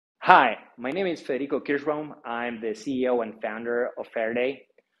Hi, my name is Federico Kirschbaum. I'm the CEO and founder of Faraday.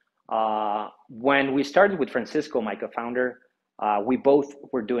 When we started with Francisco, my co-founder, we both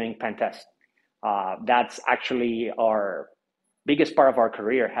were doing pen tests. That's actually our biggest part of our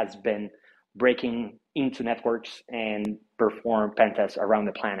career has been breaking into networks and perform pen tests around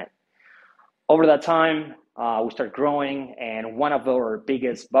the planet. Over that time, we started growing, and one of our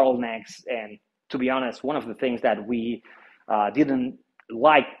biggest bottlenecks, and to be honest, one of the things that we didn't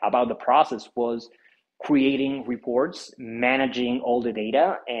like about the process was creating reports, managing all the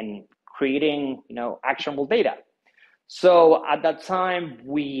data, and creating actionable data. So at that time,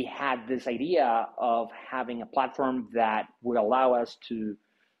 we had this idea of having a platform that would allow us to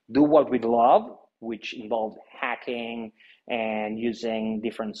do what we love, which involved hacking and using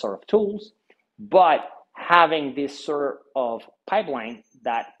different sort of tools, but having this sort of pipeline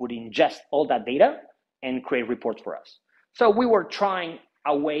that would ingest all that data and create reports for us. So we were trying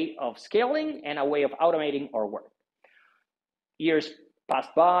a way of scaling and a way of automating our work. Years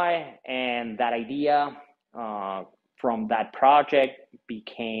passed by, and that idea from that project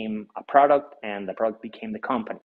became a product, and the product became the company.